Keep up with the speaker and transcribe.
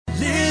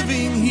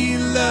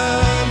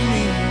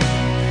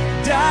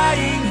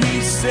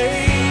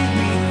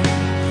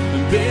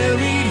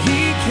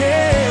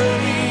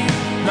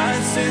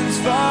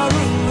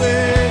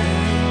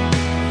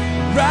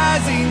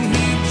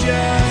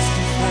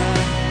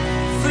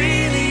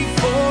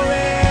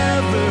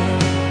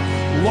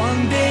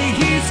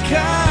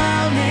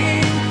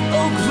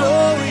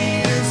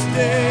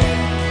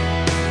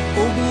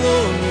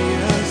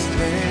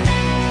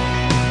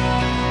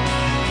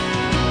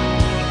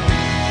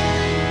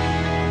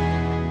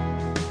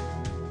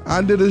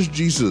And it is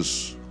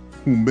Jesus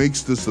who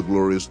makes this a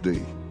glorious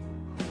day.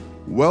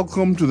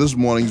 Welcome to this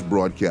morning's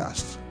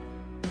broadcast.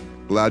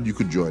 Glad you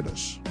could join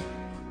us.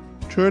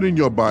 Turn in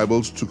your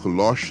Bibles to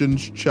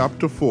Colossians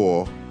chapter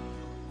 4,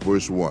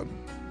 verse 1.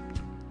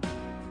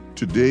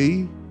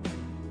 Today,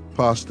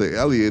 Pastor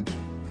Elliott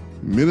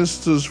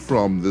ministers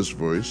from this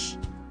verse,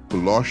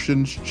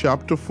 Colossians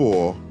chapter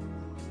 4,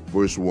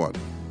 verse 1,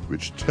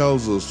 which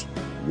tells us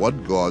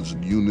what God's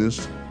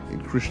newness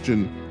in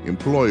Christian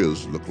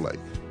employers look like,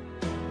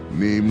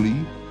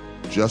 namely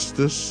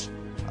justice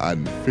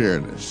and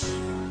fairness.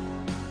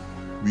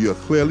 We are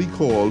clearly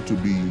called to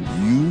be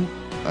new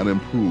and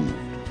improved,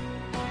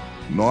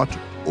 not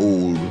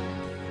old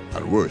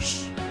and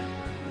worse.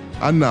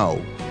 And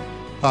now,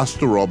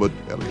 Pastor Robert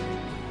Elliott.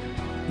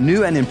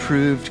 New and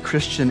improved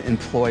Christian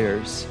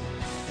employers.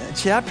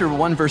 Chapter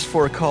 1, verse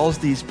 4 calls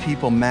these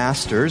people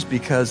masters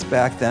because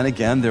back then,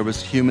 again, there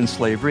was human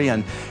slavery,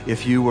 and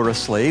if you were a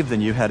slave, then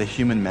you had a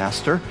human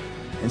master.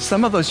 And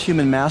some of those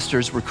human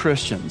masters were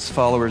Christians,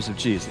 followers of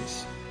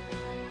Jesus.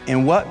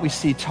 And what we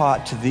see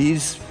taught to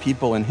these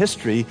people in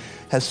history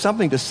has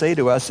something to say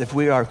to us if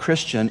we are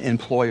Christian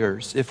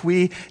employers, if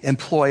we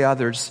employ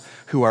others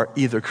who are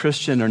either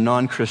Christian or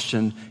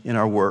non-Christian in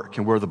our work,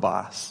 and we're the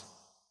boss.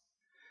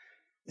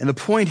 And the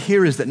point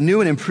here is that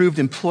new and improved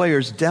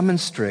employers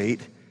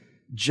demonstrate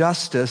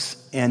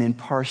justice and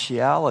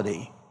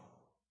impartiality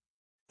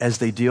as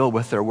they deal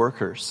with their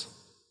workers.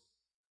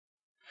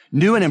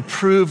 New and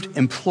improved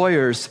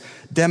employers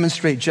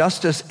demonstrate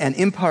justice and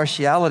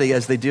impartiality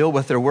as they deal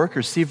with their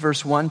workers. See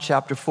verse 1,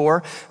 chapter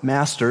 4,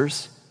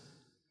 Masters,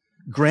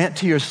 grant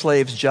to your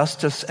slaves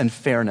justice and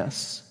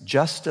fairness,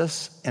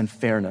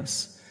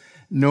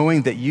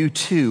 knowing that you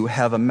too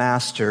have a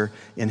master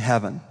in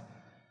heaven.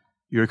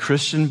 You're a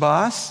Christian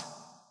boss?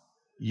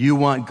 You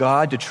want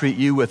God to treat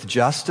you with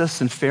justice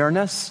and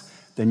fairness?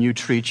 Then you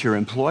treat your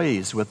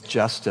employees with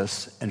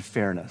justice and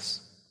fairness.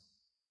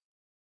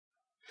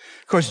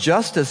 Of course,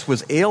 justice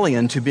was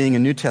alien to being a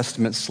New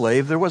Testament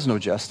slave. There was no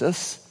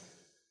justice.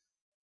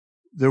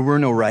 There were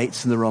no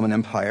rights in the Roman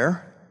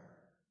Empire,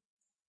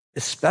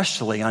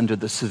 especially under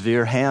the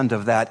severe hand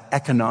of that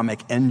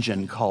economic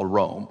engine called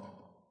Rome.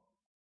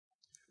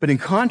 But in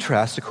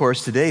contrast, of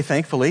course, today,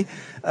 thankfully,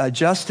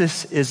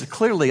 justice is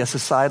clearly a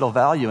societal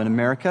value in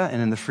America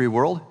and in the free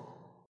world.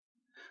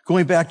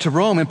 Going back to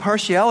Rome,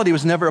 impartiality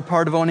was never a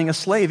part of owning a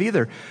slave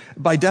either.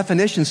 By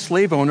definition,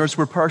 slave owners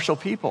were partial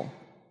people.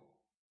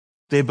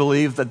 They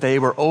believed that they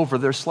were over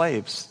their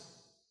slaves,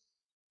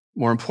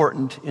 more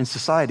important in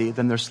society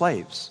than their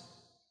slaves.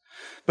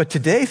 But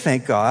today,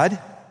 thank God,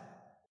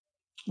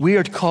 we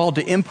are called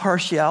to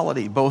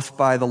impartiality, both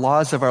by the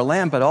laws of our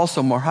land, but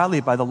also more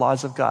highly by the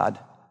laws of God.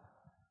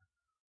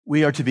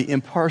 We are to be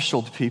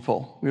impartial to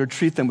people. We are to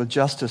treat them with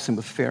justice and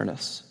with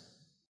fairness.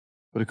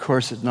 But of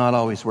course, it not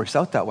always works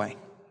out that way.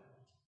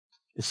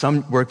 In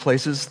some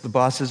workplaces, the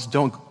bosses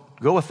don't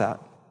go with that.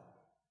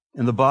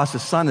 And the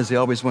boss's son is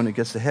always one who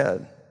gets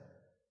ahead.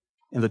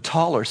 And the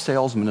taller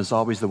salesman is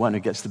always the one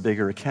who gets the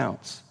bigger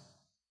accounts.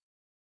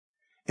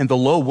 And the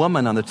low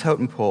woman on the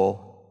totem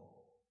pole,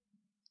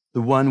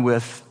 the one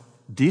with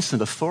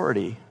decent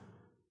authority,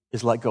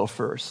 is let go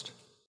first.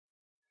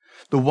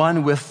 The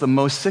one with the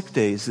most sick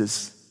days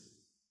is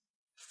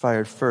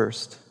fired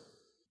first.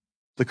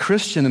 The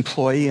Christian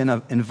employee in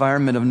an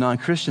environment of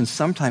non-Christians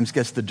sometimes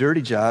gets the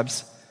dirty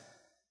jobs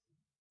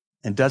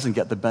and doesn't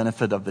get the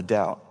benefit of the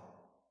doubt,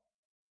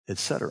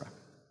 etc.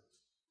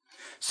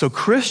 So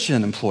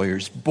Christian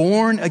employers,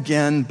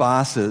 born-again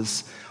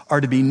bosses, are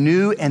to be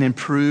new and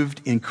improved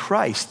in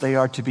Christ. They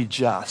are to be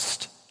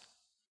just.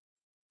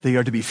 They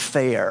are to be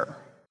fair.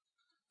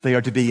 They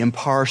are to be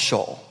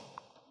impartial.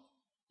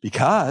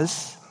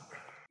 Because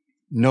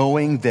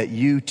knowing that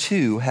you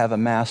too have a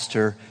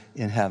master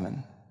in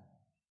heaven.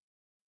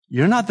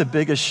 You're not the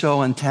biggest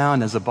show in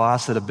town as a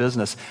boss at a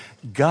business.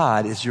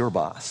 God is your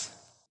boss.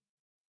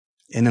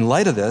 And in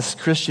light of this,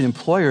 Christian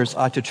employers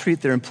ought to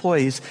treat their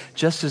employees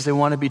just as they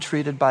want to be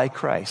treated by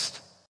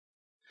Christ.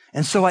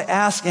 And so I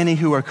ask any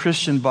who are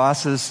Christian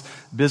bosses,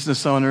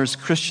 business owners,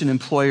 Christian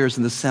employers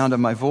in the sound of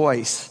my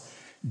voice,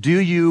 do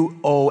you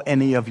owe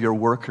any of your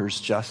workers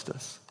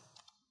justice?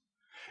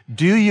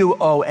 Do you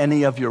owe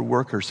any of your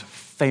workers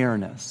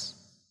fairness?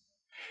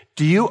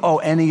 Do you owe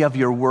any of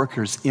your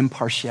workers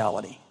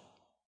impartiality?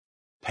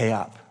 Pay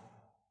up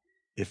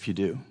if you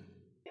do.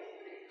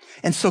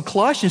 And so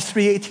Colossians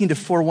 3:18 to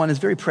 4:1 is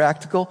very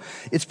practical.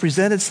 It's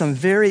presented some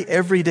very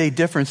everyday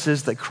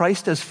differences that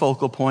Christ as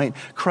focal point,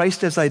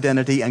 Christ as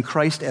identity, and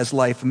Christ as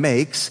life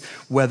makes,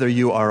 whether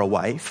you are a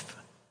wife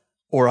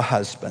or a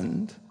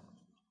husband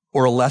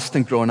or a less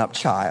than grown-up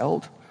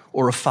child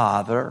or a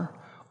father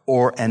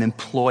or an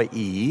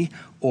employee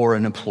or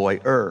an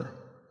employer.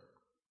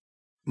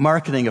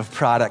 Marketing of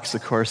products,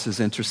 of course,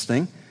 is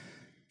interesting.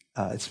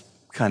 It's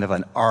kind of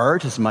an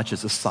art as much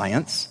as a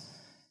science.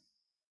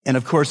 And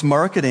of course,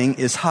 marketing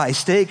is high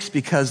stakes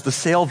because the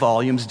sale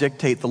volumes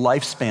dictate the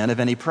lifespan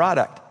of any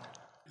product.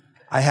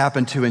 I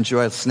happen to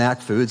enjoy snack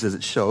foods, as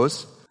it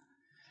shows.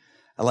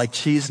 I like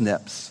cheese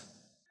nips.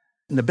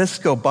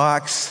 Nabisco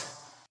box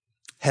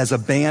has a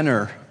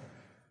banner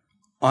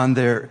on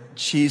their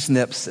cheese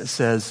nips that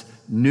says,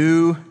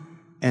 "New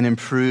and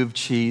improved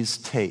cheese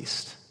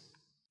taste."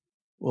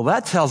 Well,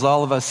 that tells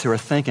all of us who are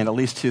thinking at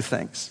least two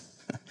things.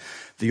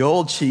 The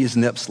old cheese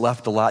nips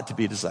left a lot to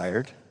be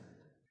desired.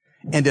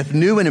 And if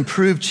new and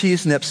improved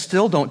cheese nips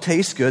still don't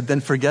taste good,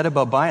 then forget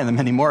about buying them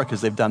anymore because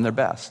they've done their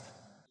best.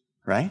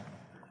 Right?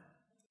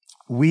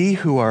 We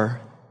who are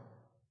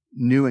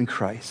new in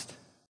Christ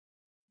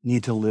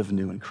need to live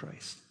new in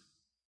Christ.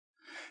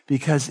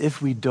 Because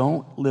if we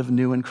don't live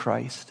new in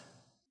Christ,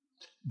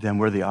 then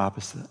we're the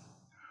opposite.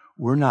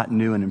 We're not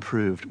new and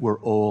improved.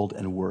 We're old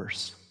and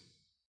worse.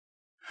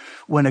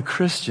 When a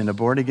Christian, a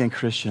born-again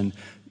Christian,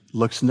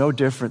 looks no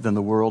different than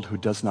the world who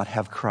does not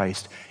have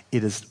Christ,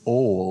 it is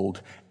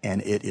old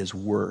and it is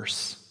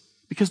worse.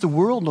 Because the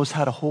world knows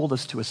how to hold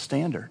us to a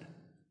standard.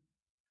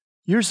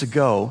 Years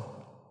ago,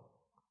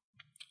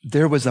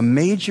 there was a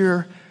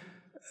major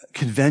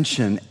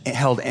convention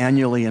held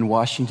annually in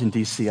Washington,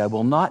 D.C. I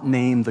will not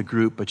name the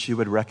group, but you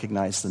would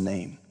recognize the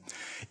name.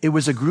 It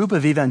was a group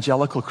of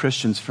evangelical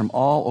Christians from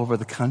all over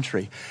the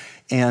country.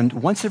 And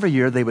once every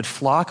year, they would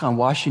flock on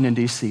Washington,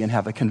 D.C. and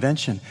have a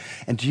convention.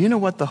 And do you know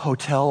what the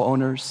hotel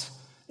owners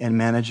and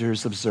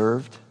managers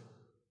observed?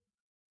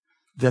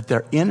 That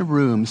their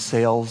in-room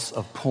sales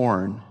of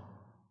porn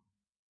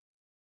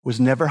was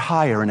never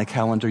higher in a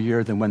calendar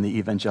year than when the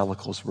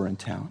evangelicals were in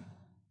town.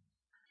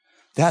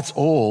 That's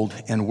old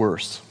and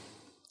worse.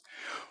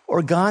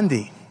 Or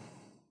Gandhi.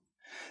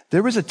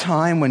 There was a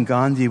time when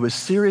Gandhi was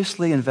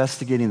seriously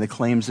investigating the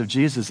claims of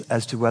Jesus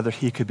as to whether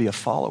he could be a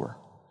follower.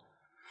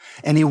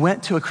 And he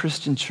went to a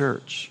Christian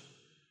church.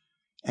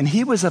 And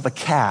he was of a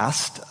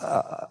caste,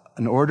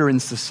 an order in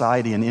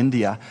society in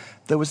India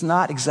that was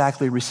not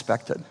exactly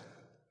respected.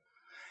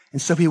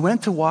 And so he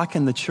went to walk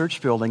in the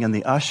church building, and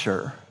the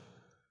usher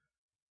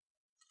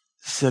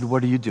said,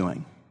 "What are you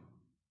doing?"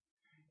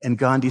 And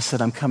Gandhi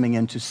said, "I'm coming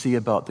in to see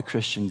about the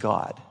Christian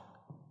God."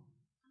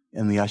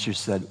 And the usher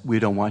said, "We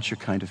don't want your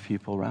kind of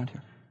people around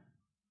here."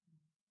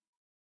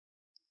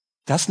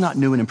 That's not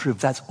new and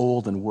improved. That's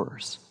old and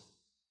worse.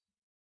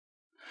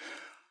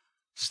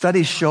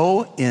 Studies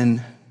show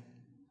in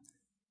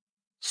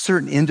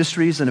certain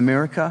industries in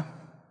America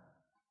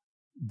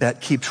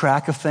that keep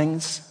track of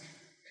things,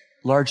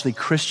 largely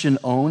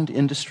Christian-owned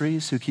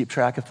industries who keep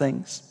track of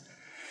things,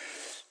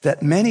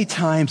 that many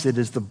times it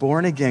is the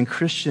born-again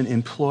Christian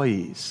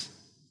employees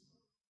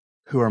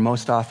who are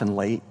most often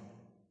late,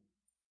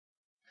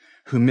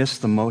 who miss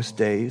the most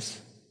days,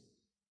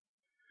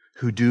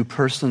 who do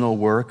personal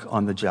work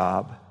on the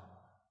job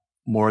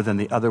more than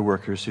the other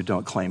workers who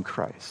don't claim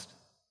Christ.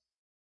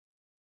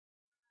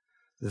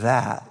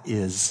 That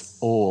is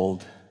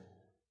old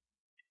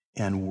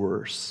and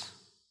worse,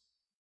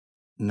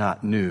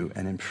 not new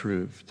and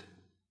improved.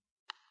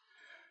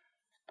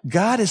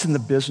 God is in the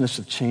business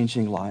of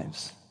changing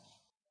lives.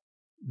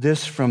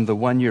 This from the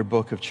one-year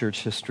book of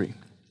church history.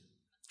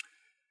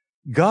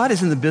 God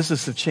is in the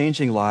business of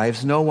changing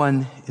lives. No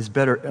one is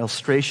better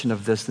illustration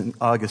of this than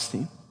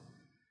Augustine.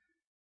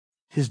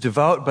 His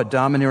devout but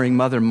domineering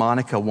mother,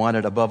 Monica,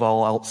 wanted above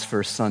all else for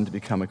her son to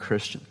become a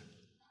Christian.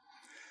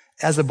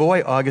 As a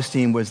boy,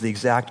 Augustine was the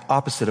exact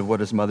opposite of what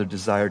his mother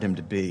desired him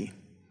to be.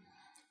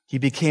 He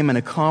became an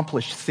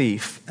accomplished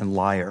thief and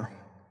liar.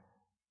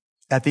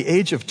 At the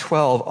age of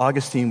 12,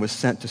 Augustine was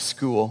sent to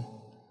school.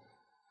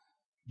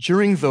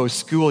 During those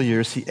school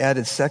years, he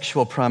added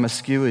sexual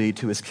promiscuity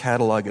to his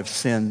catalog of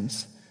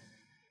sins.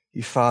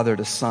 He fathered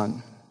a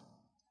son.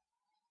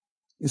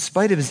 In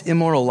spite of his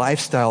immoral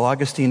lifestyle,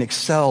 Augustine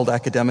excelled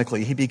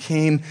academically. He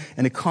became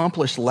an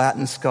accomplished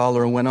Latin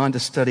scholar and went on to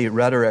study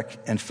rhetoric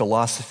and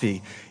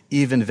philosophy,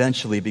 even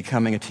eventually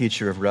becoming a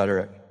teacher of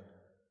rhetoric.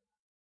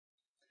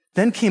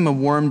 Then came a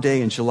warm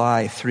day in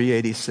July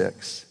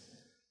 386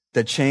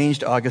 that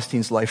changed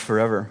Augustine's life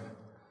forever.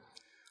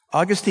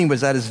 Augustine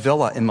was at his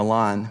villa in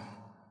Milan,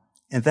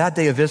 and that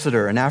day a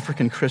visitor, an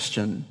African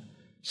Christian,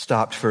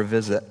 stopped for a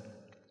visit.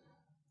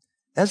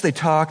 As they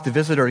talked, the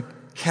visitor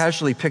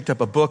casually picked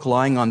up a book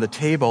lying on the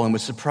table and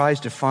was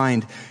surprised to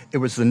find it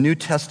was the New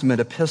Testament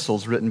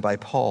epistles written by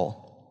Paul.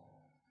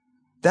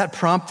 That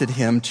prompted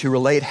him to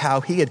relate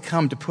how he had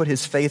come to put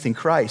his faith in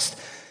Christ.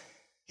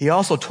 He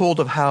also told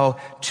of how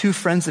two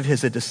friends of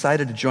his had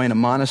decided to join a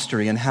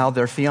monastery and how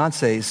their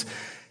fiancés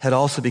had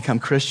also become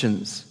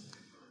Christians,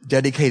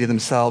 dedicated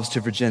themselves to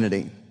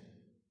virginity.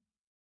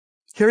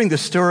 Hearing the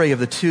story of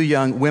the two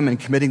young women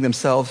committing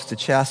themselves to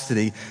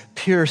chastity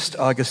pierced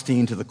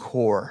Augustine to the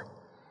core.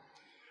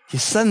 He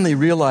suddenly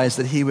realized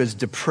that he was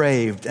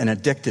depraved and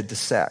addicted to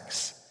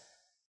sex.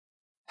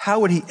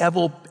 How would he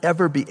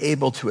ever be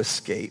able to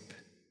escape?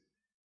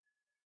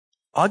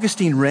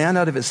 Augustine ran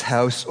out of his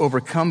house,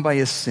 overcome by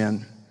his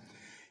sin.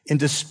 In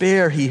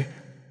despair, he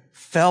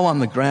fell on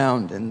the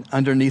ground and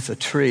underneath a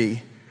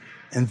tree,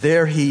 and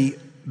there he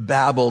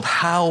babbled,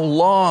 how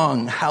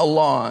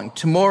long,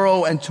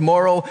 tomorrow and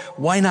tomorrow,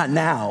 why not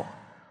now?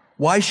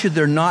 Why should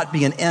there not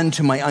be an end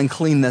to my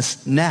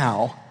uncleanness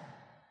now?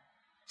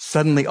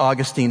 Suddenly,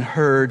 Augustine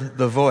heard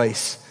the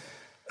voice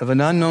of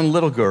an unknown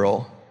little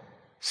girl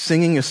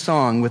singing a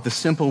song with the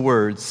simple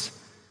words,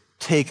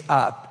 "Take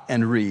up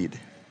and read."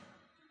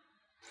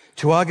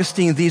 To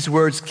Augustine, these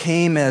words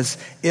came as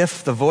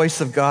if the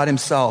voice of God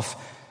himself.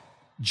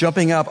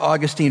 Jumping up,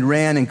 Augustine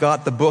ran and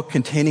got the book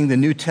containing the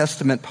New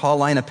Testament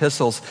Pauline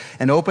epistles,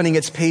 and opening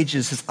its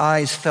pages, his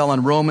eyes fell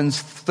on Romans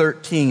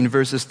 13,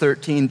 verses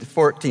 13 to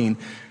 14,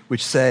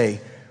 which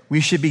say, "We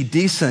should be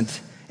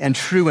decent and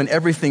true in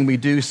everything we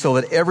do so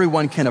that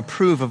everyone can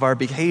approve of our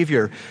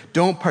behavior.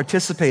 Don't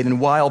participate in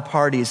wild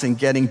parties and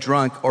getting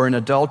drunk, or in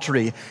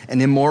adultery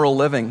and immoral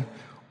living,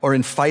 or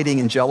in fighting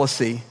and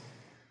jealousy.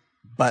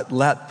 But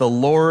let the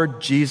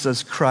Lord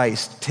Jesus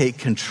Christ take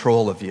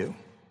control of you.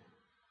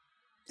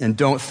 And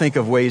don't think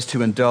of ways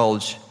to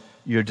indulge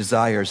your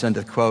desires," end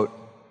of quote.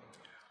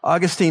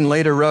 Augustine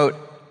later wrote,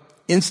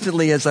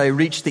 "Instantly as I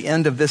reached the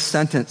end of this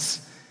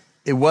sentence,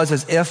 it was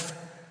as if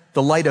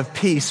the light of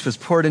peace was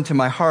poured into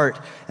my heart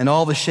and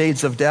all the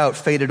shades of doubt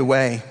faded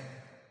away."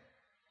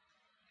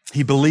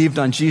 He believed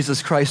on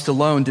Jesus Christ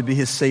alone to be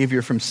his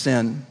Savior from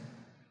sin.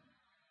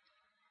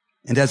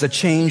 And as a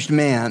changed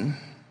man,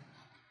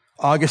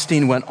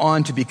 Augustine went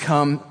on to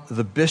become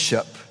the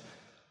bishop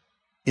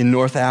in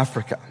North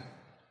Africa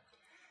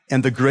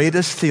and the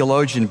greatest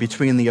theologian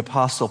between the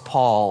Apostle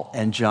Paul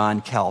and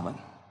John Calvin.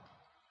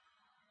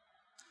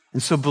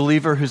 And so,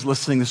 believer who's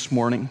listening this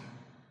morning,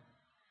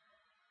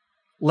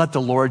 let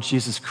the Lord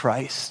Jesus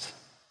Christ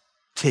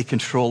take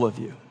control of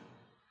you.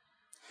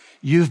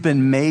 You've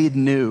been made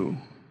new.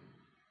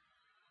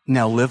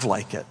 Now live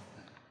like it.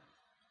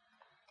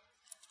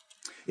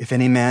 If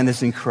any man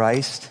is in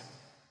Christ,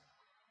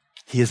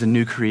 he is a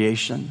new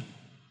creation.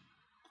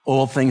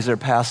 Old things are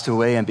passed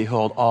away, and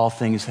behold, all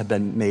things have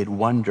been made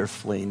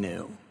wonderfully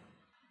new.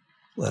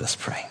 Let us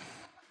pray.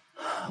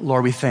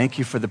 Lord, we thank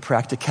you for the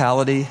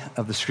practicality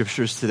of the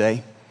scriptures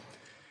today,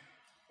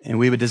 and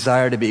we would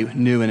desire to be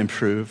new and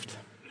improved.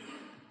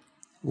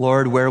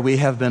 Lord, where we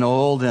have been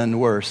old and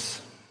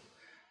worse,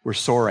 we're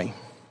sorry.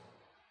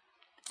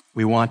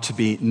 We want to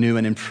be new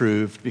and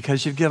improved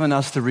because you've given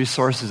us the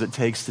resources it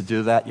takes to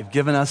do that. You've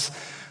given us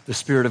the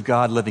Spirit of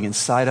God living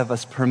inside of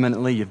us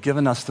permanently. You've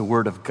given us the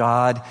Word of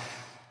God.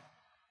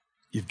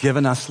 You've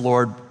given us,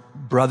 Lord,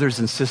 brothers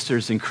and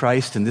sisters in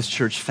Christ in this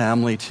church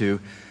family to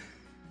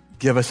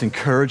give us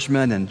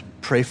encouragement and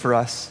pray for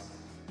us.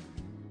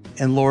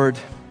 And Lord,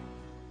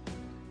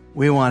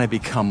 we want to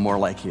become more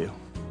like you.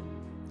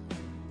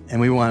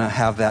 And we want to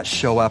have that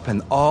show up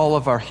in all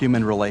of our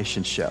human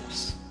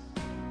relationships.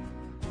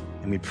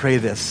 And we pray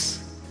this,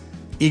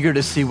 eager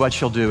to see what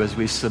you'll do as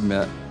we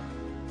submit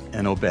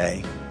and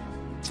obey.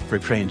 We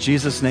pray in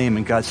Jesus' name,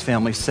 and God's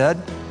family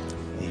said,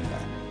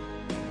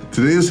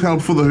 Today's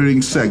Help for the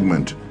Hearing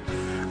segment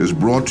is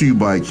brought to you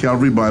by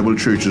Calvary Bible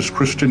Church's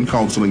Christian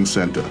Counseling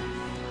Center.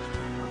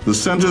 The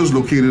center is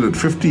located at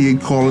 58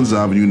 Collins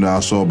Avenue,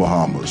 Nassau,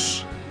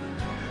 Bahamas.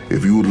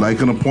 If you would like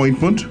an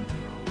appointment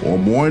or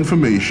more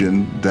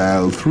information,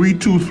 dial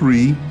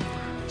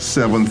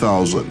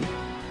 323-7000.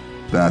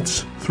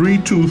 That's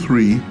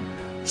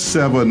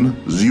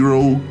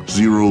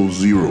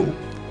 323-7000.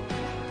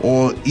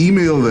 Or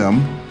email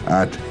them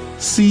at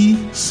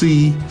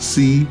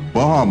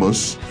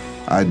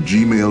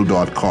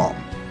cccbahamas@gmail.com.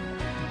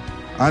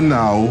 And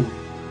now,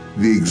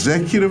 the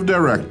Executive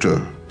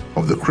Director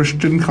of the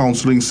Christian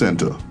Counseling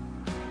Center,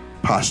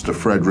 Pastor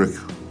Fredrick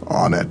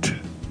Arnett.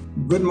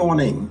 Good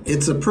morning.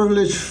 It's a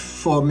privilege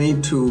for me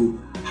to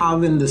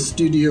have in the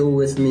studio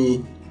with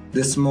me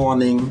this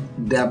morning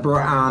Debbie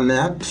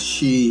Arnett.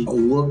 She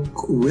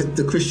worked with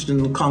the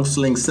Christian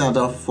Counseling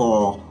Center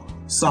for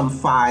some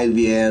 5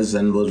 years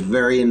and was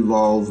very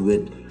involved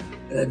with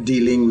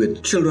dealing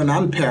with children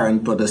and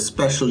parents, but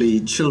especially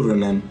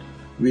children. And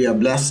we are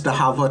blessed to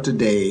have her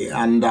today.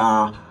 And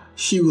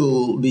she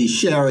will be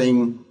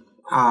sharing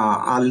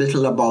a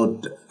little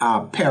about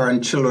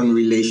parent-children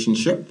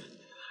relationship.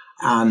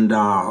 And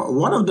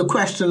one of the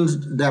questions,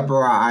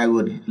 Deborah, I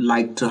would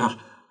like to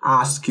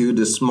ask you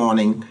this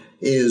morning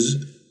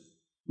is,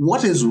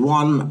 what is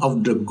one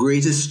of the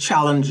greatest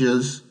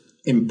challenges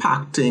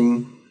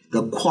impacting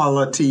the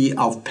quality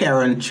of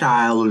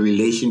parent-child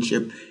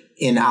relationship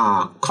in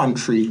our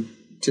country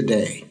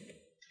today?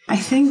 I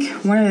think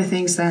one of the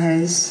things that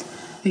has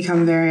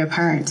become very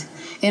apparent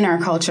in our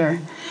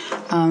culture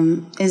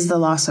is the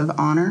loss of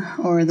honor,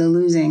 or the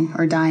losing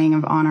or dying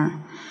of honor.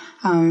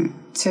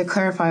 To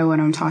clarify what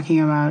I'm talking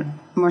about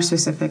more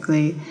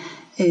specifically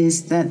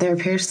is that there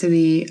appears to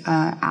be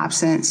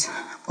absence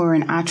or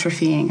an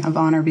atrophying of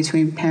honor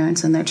between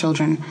parents and their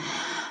children.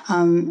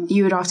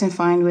 You would often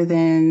find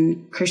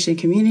within Christian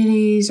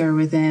communities or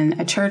within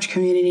a church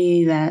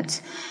community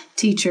that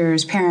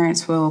teachers,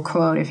 parents will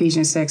quote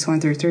Ephesians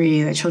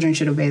 6:1-3, that children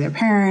should obey their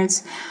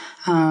parents,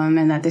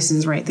 and that this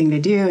is the right thing to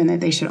do, and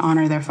that they should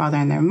honor their father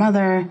and their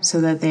mother so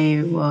that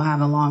they will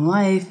have a long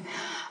life.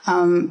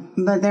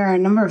 But there are a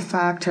number of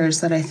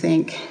factors that I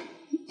think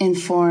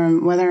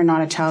inform whether or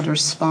not a child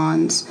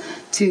responds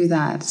to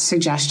that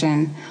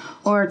suggestion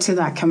or to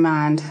that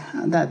command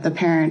that the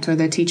parent or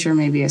the teacher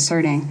may be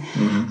asserting.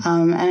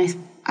 Mm-hmm. And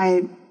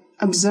I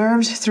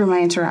observed through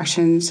my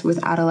interactions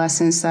with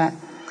adolescents that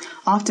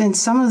Often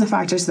some of the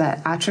factors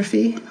that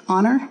atrophy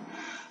honor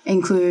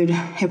include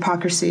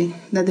hypocrisy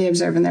that they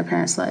observe in their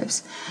parents'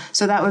 lives.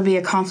 So that would be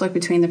a conflict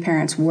between the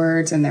parents'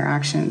 words and their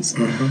actions.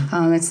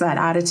 It's that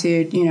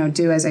attitude,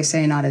 do as I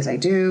say, not as I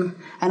do.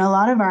 And a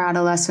lot of our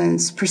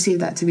adolescents perceive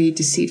that to be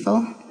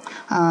deceitful.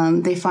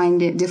 They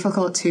find it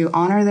difficult to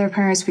honor their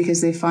parents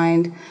because they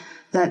find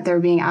that they're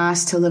being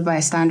asked to live by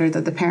a standard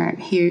that the parent,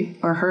 him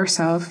or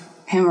herself,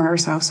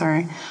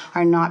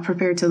 are not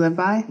prepared to live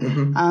by.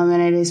 And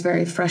it is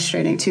very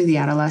frustrating to the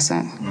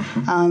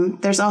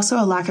adolescent. There's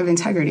also a lack of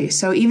integrity.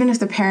 So even if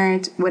the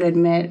parent would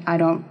admit, I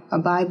don't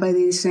abide by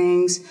these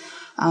things,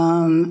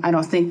 I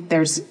don't think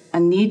there's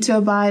a need to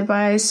abide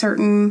by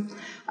certain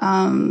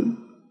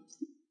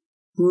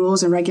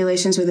rules and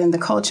regulations within the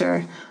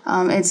culture,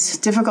 it's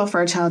difficult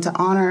for a child to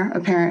honor a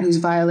parent who's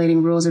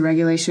violating rules and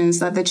regulations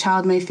that the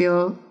child may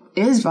feel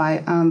is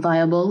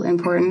viable,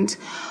 important,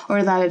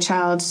 or that a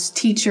child's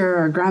teacher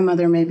or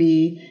grandmother may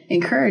be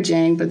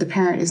encouraging, but the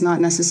parent is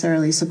not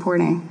necessarily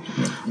supporting.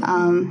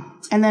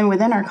 And then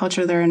within our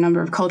culture, there are a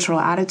number of cultural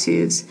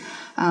attitudes,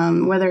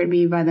 whether it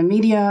be by the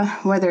media,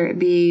 whether it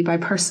be by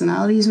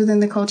personalities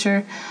within the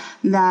culture,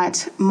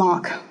 that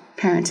mock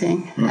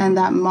parenting and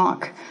that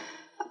mock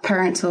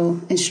parental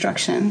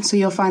instruction. So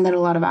you'll find that a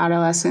lot of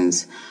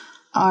adolescents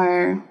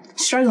are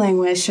struggling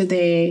with, should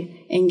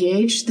they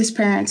engage this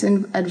parent's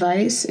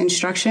advice,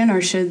 instruction, or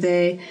should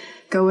they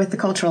go with the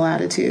cultural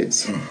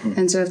attitudes?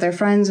 And so if their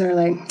friends are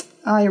like,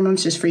 oh, your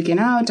mom's just freaking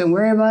out, don't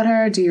worry about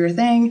her, do your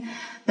thing,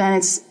 then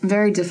it's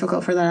very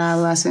difficult for that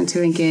adolescent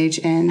to engage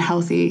in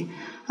healthy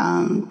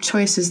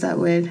choices that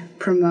would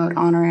promote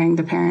honoring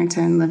the parent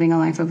and living a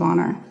life of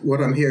honor. What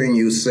I'm hearing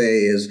you say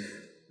is,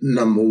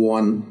 number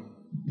one,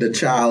 the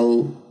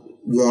child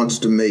wants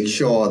to make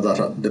sure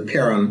that the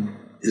parent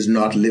is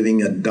not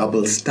living a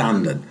double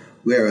standard,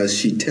 whereas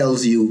she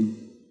tells you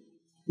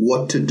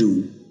what to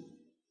do,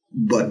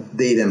 but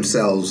they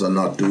themselves are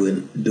not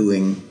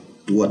doing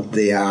what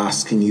they are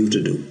asking you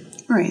to do.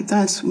 Right.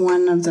 That's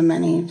one of the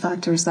many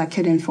factors that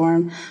could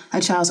inform a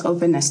child's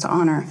openness to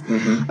honor.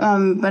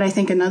 But I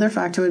think another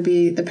factor would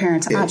be the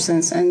parent's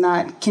absence, and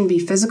that can be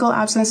physical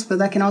absence, but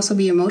that can also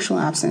be emotional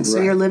absence. Right.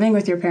 So you're living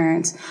with your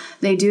parents.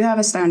 They do have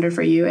a standard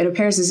for you. It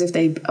appears as if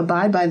they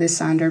abide by this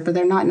standard, but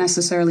they're not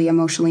necessarily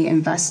emotionally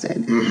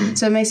invested.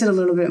 So it makes it a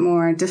little bit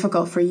more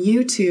difficult for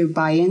you to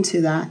buy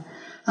into that.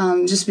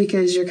 Just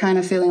because you're kind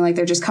of feeling like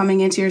they're just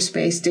coming into your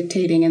space,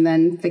 dictating, and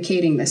then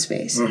vacating the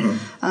space.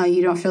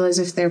 You don't feel as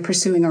if they're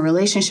pursuing a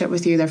relationship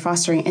with you. They're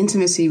fostering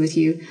intimacy with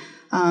you.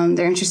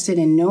 They're interested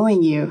in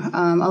knowing you.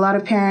 A lot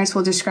of parents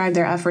will describe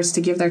their efforts to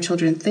give their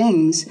children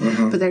things,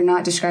 but they're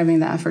not describing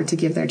the effort to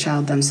give their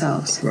child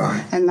themselves.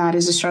 Right. And that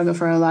is a struggle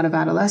for a lot of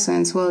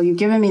adolescents. Well, you've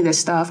given me this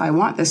stuff. I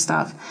want this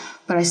stuff,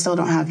 but I still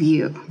don't have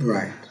you.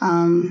 Right.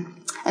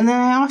 And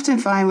then I often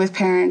find with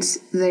parents,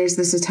 there's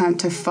this attempt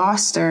to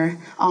foster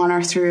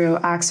honor through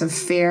acts of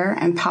fear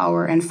and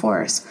power and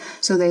force.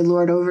 So they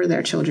lord over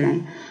their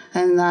children.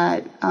 And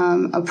that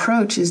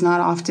approach is not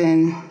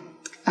often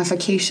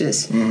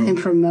efficacious in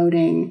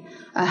promoting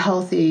a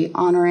healthy,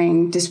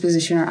 honoring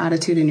disposition or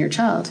attitude in your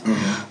child.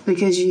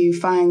 Because you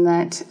find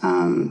that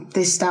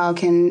this style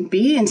can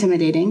be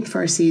intimidating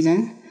for a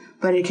season,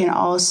 but it can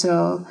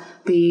also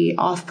be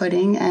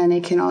off-putting, and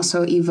it can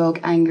also evoke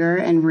anger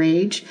and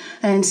rage.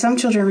 And some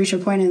children reach a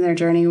point in their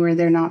journey where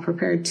they're not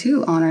prepared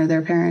to honor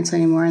their parents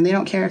anymore, and they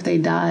don't care if they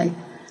die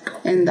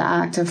in the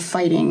act of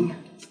fighting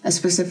a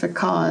specific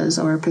cause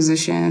or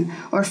position,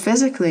 or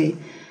physically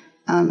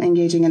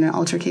engaging in an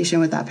altercation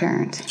with that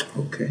parent.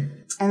 Okay.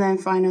 And then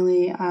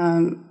finally,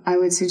 I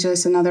would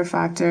suggest another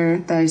factor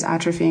that is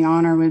atrophying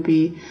honor would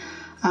be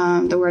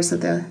the words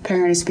that the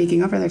parent is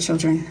speaking over their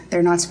children.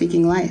 They're not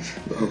speaking life.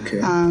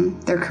 Okay.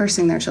 They're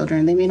cursing their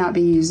children. They may not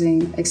be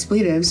using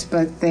expletives,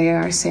 but they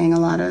are saying a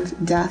lot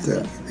of death.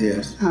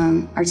 Yes.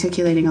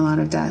 Articulating a lot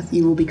of death.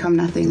 You will become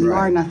nothing. Right. You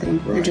are nothing.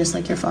 Right. You're just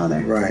like your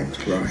father.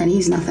 Right. And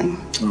he's nothing.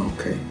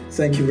 Okay.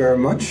 Thank you very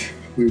much.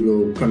 We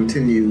will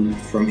continue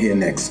from here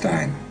next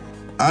time.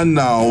 And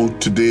now,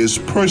 today's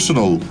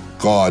personal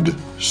God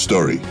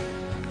story.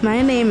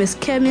 My name is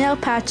Kadmiel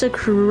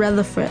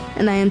Rutherford,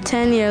 and I am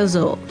 10 years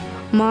old.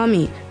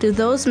 Mommy, do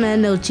those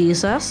men know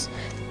Jesus?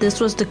 This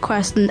was the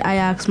question I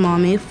asked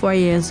Mommy 4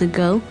 years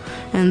ago,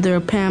 and the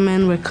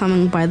repairmen were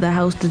coming by the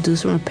house to do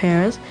some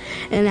repairs.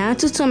 In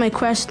answer to my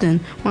question,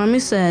 Mommy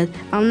said,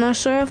 I'm not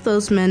sure if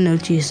those men know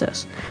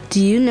Jesus.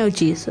 Do you know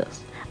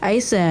Jesus? I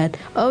said,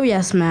 oh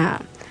yes,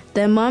 ma'am.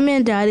 Then Mommy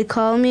and Daddy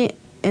called me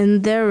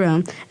in their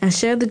room and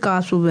shared the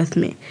gospel with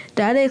me.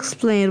 Daddy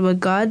explained what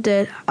God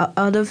did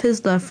out of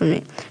his love for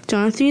me.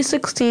 John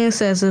 3:16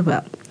 says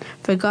about,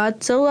 for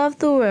God so loved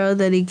the world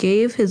that he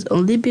gave his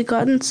only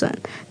begotten Son,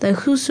 that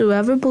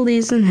whosoever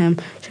believes in him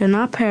shall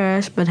not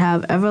perish but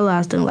have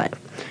everlasting life.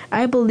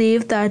 I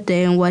believed that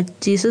day in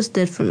what Jesus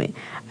did for me.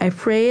 I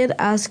prayed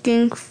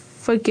asking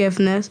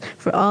forgiveness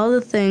for all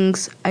the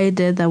things I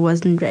did that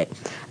wasn't right.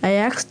 I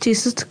asked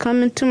Jesus to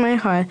come into my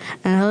heart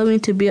and help me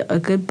to be a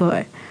good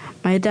boy.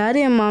 My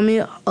daddy and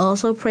mommy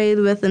also prayed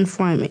with and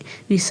for me.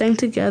 We sang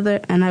together,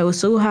 and I was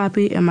so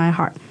happy in my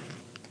heart.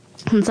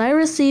 Since I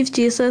received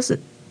Jesus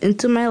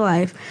into my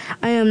life,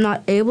 I am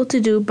not able to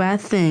do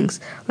bad things,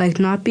 like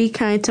not be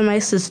kind to my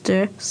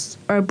sister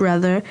or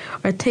brother,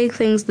 or take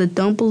things that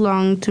don't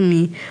belong to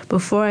me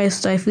before I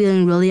start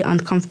feeling really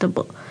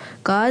uncomfortable.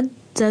 God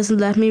doesn't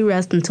let me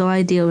rest until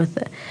I deal with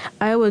it.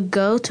 I would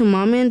go to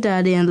Mommy and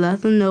Daddy and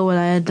let them know what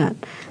I had done.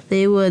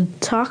 They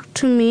would talk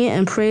to me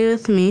and pray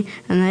with me,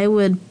 and I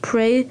would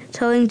pray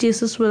telling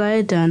Jesus what I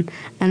had done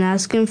and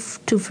ask him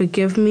to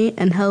forgive me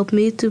and help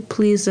me to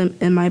please him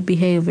in my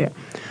behavior.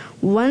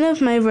 One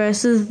of my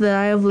verses that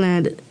I have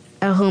learned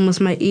at home is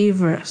my E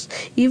verse.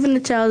 Even a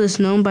child is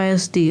known by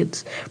his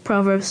deeds.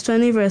 Proverbs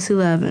 20, verse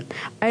 11.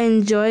 I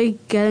enjoy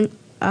getting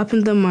up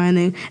in the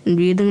morning and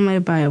reading my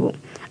Bible.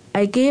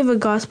 I gave a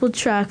gospel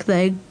tract that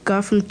I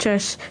got from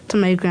church to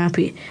my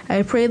grandpa.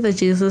 I pray that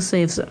Jesus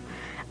saves him.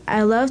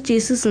 I love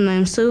Jesus, and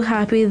I'm so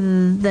happy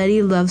that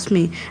he loves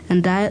me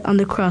and died on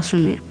the cross for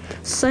me.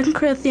 2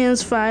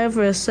 Corinthians 5,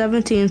 verse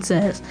 17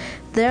 says,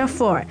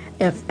 Therefore,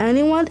 if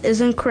anyone is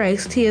in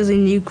Christ, he is a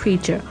new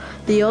creature.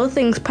 The old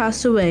things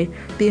passed away.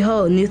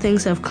 Behold, new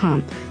things have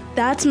come.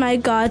 That's my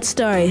God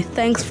story.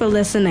 Thanks for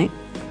listening.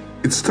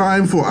 It's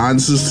time for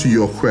answers to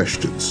your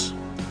questions.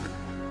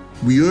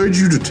 We urge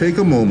you to take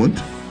a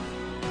moment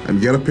and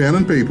get a pen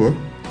and paper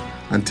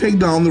and take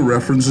down the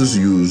references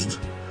used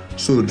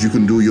so that you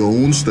can do your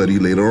own study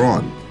later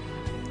on.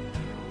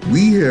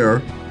 We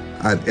here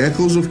at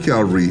Echoes of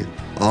Calvary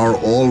are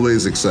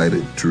always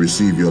excited to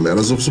receive your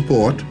letters of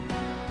support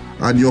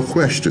and your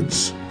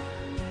questions,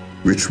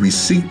 which we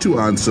seek to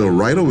answer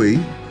right away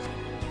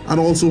and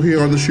also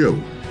here on the show.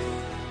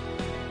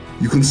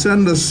 You can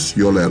send us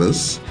your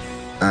letters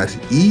at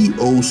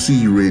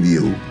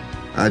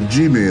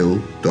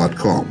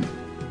eocradio@gmail.com.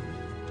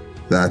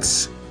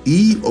 That's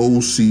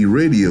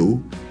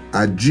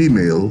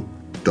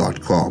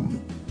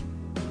eocradio@gmail.com.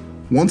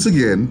 Once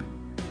again,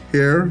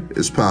 here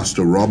is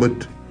Pastor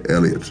Robert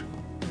Elliott.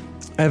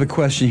 I have a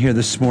question here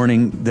this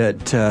morning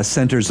that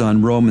centers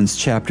on Romans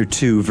chapter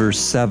 2, verse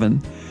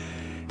 7.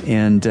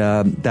 And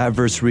that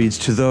verse reads,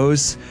 To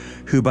those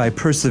who by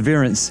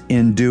perseverance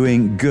in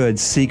doing good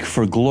seek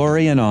for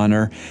glory and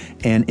honor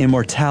and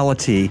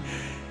immortality,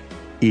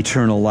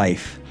 eternal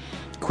life.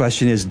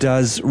 Question is,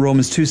 does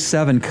Romans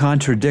 2:7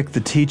 contradict the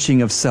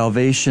teaching of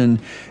salvation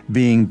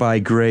being by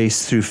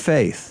grace through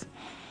faith?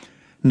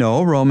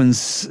 No,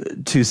 Romans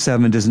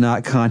 2:7 does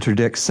not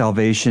contradict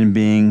salvation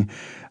being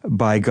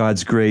by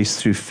God's grace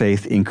through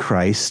faith in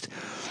Christ.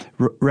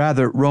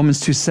 Rather, Romans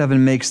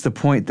 2:7 makes the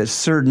point that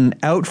certain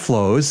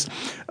outflows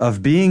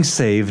of being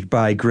saved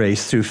by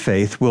grace through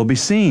faith will be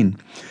seen.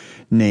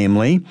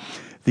 Namely,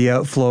 the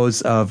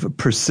outflows of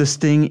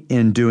persisting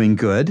in doing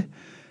good,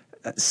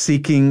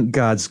 seeking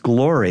God's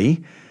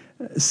glory,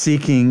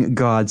 seeking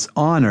God's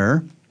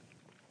honor,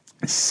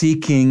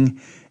 seeking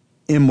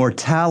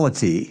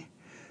immortality.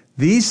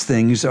 These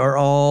things are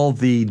all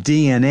the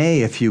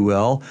DNA, if you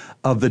will,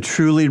 of the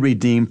truly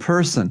redeemed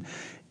person.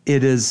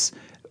 It is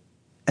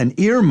an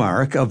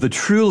earmark of the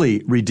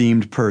truly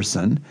redeemed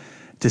person,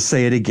 to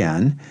say it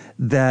again,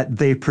 that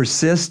they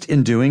persist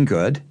in doing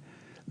good,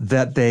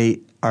 that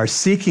they are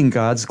seeking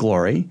God's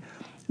glory,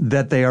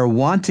 that they are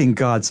wanting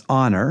God's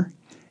honor,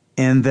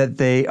 and that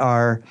they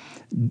are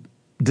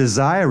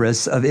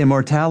desirous of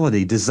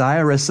immortality,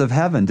 desirous of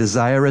heaven,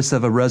 desirous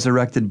of a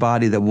resurrected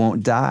body that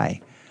won't die.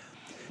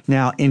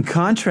 Now, in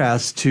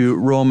contrast to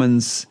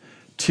Romans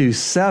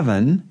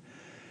 2:7,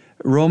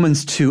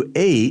 Romans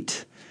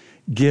 2:8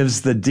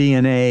 gives the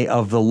DNA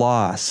of the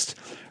lost.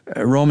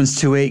 Romans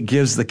 2:8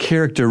 gives the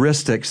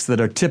characteristics that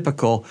are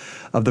typical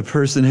of the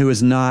person who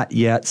is not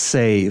yet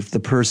saved, the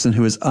person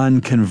who is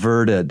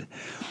unconverted.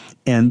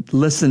 And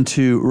listen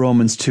to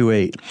Romans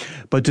 2:8.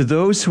 But to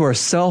those who are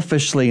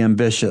selfishly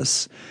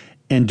ambitious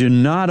and do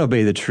not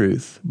obey the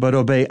truth, but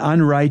obey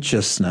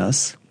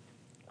unrighteousness,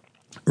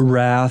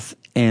 wrath,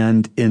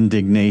 and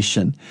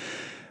indignation.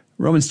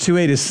 Romans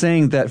 2:8 is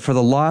saying that for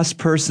the lost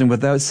person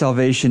without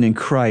salvation in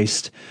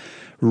Christ,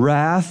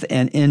 wrath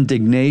and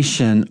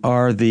indignation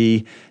are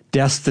the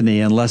destiny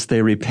unless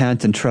they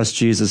repent and trust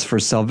Jesus for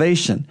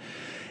salvation.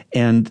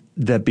 And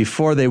that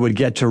before they would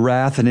get to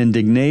wrath and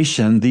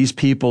indignation, these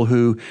people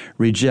who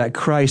reject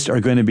Christ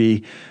are going to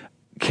be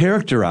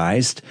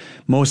characterized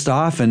most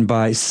often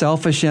by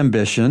selfish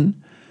ambition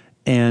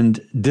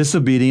and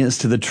disobedience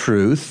to the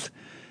truth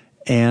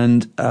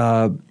and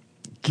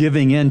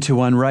giving in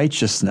to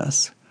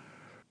unrighteousness.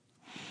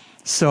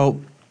 So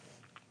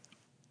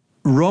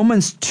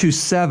Romans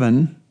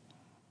 2:7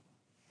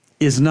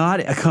 is not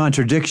a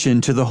contradiction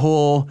to the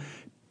whole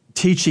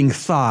teaching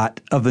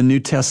thought of the New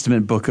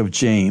Testament book of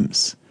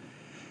James.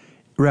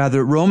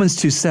 Rather, Romans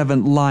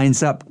 2:7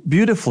 lines up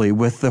beautifully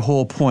with the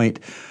whole point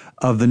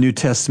of the New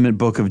Testament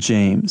book of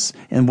James.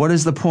 And what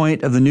is the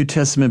point of the New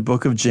Testament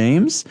book of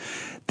James?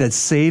 That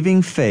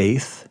saving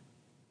faith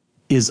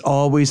is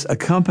always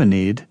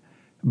accompanied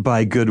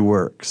by good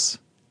works.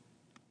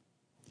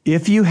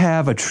 If you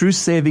have a true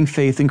saving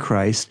faith in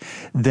Christ,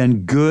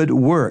 then good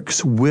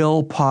works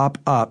will pop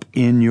up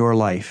in your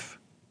life.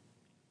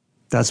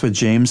 That's what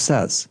James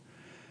says.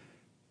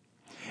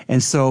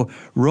 And so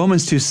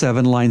Romans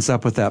 2:7 lines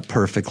up with that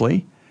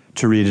perfectly.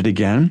 To read it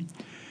again,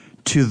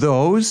 to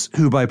those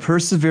who by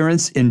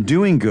perseverance in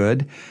doing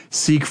good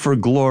seek for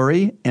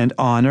glory and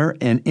honor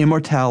and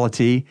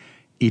immortality,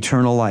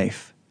 eternal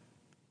life.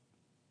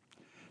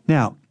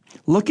 Now,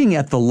 looking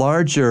at the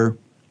larger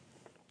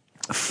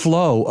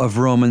flow of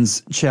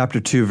Romans chapter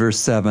 2, verse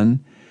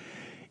 7,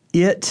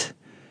 it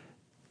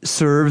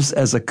serves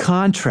as a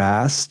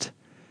contrast,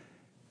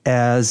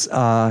 as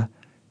an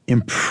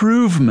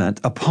improvement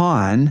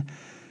upon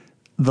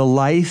the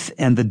life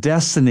and the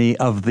destiny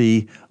of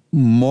the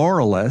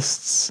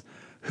moralists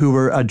who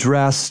were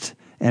addressed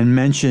and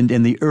mentioned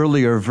in the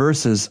earlier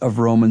verses of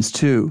Romans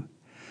 2.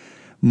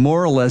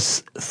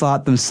 Moralists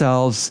thought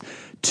themselves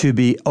to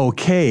be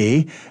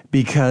okay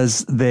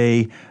because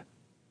they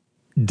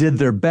did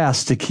their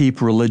best to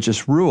keep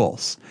religious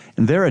rules.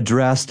 And they're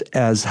addressed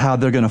as how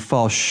they're going to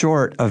fall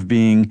short of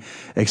being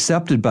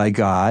accepted by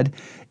God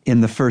in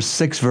the first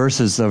 6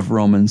 verses of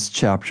Romans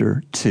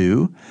chapter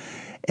 2.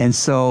 And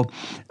so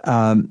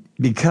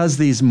because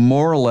these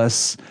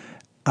moralists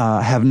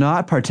have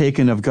not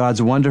partaken of God's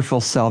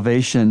wonderful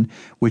salvation,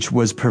 which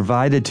was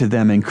provided to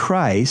them in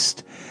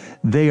Christ,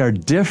 they are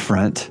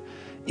different,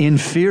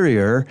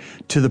 inferior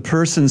to the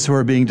persons who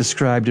are being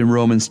described in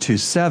Romans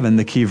 2:7,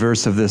 the key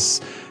verse of this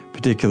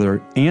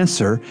particular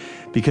answer,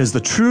 because the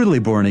truly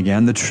born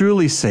again, the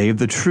truly saved,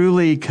 the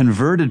truly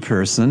converted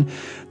person,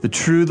 the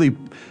truly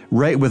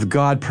right with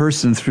God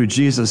person through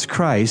Jesus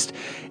Christ,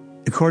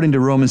 according to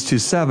Romans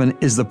 2:7,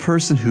 is the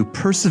person who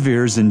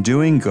perseveres in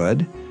doing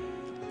good,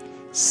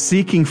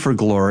 seeking for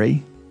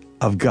glory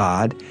of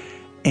God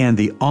and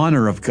the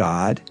honor of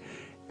God,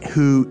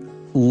 who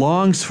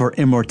longs for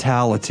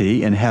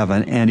immortality in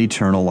heaven and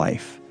eternal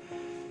life.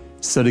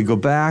 So to go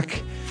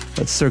back,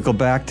 let's circle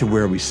back to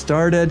where we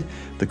started.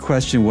 The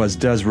question was,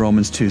 does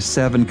Romans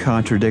 2:7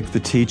 contradict the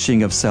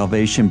teaching of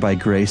salvation by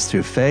grace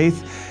through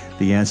faith?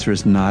 The answer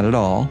is not at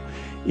all.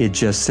 It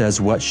just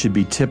says what should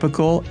be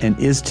typical and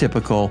is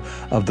typical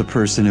of the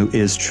person who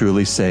is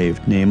truly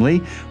saved,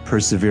 namely,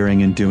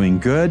 persevering in doing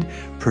good,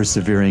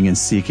 persevering in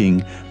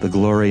seeking the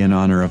glory and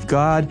honor of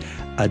God,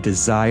 a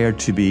desire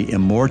to be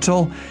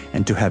immortal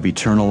and to have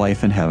eternal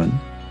life in heaven.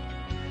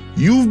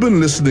 You've been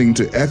listening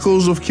to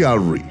Echoes of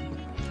Calvary,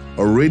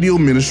 a radio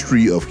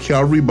ministry of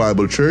Calvary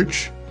Bible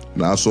Church,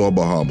 Nassau,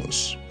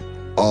 Bahamas.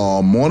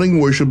 Our morning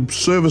worship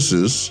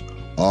services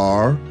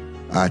are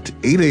at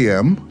 8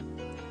 a.m.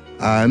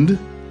 and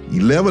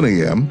 11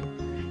 a.m.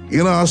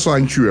 in our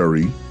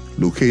sanctuary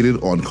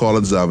located on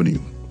Collins Avenue.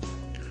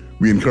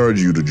 We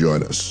encourage you to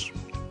join us.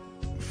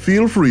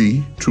 Feel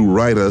free to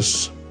write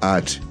us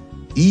at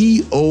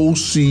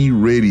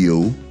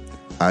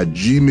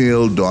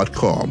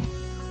eocradio@gmail.com.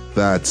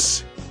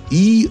 That's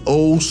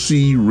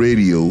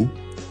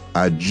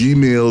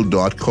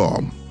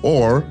eocradio@gmail.com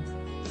or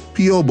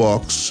P.O.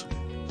 Box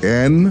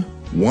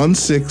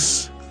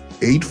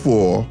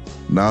N1684,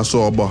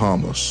 Nassau,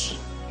 Bahamas.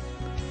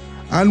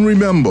 And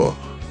remember,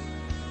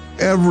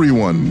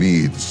 everyone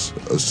needs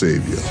a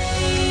Savior.